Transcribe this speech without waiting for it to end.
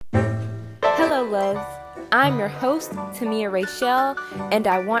Hello, loves. I'm your host, Tamia Rachel, and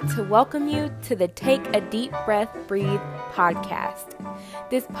I want to welcome you to the Take a Deep Breath, Breathe podcast.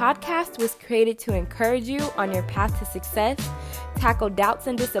 This podcast was created to encourage you on your path to success, tackle doubts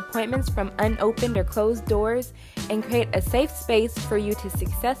and disappointments from unopened or closed doors, and create a safe space for you to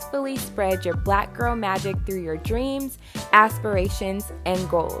successfully spread your Black girl magic through your dreams, aspirations, and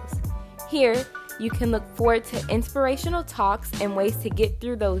goals. Here, you can look forward to inspirational talks and ways to get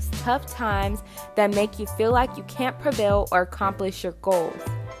through those tough times that make you feel like you can't prevail or accomplish your goals.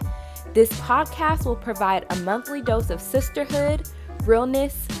 This podcast will provide a monthly dose of sisterhood,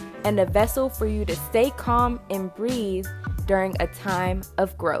 realness, and a vessel for you to stay calm and breathe during a time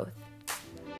of growth.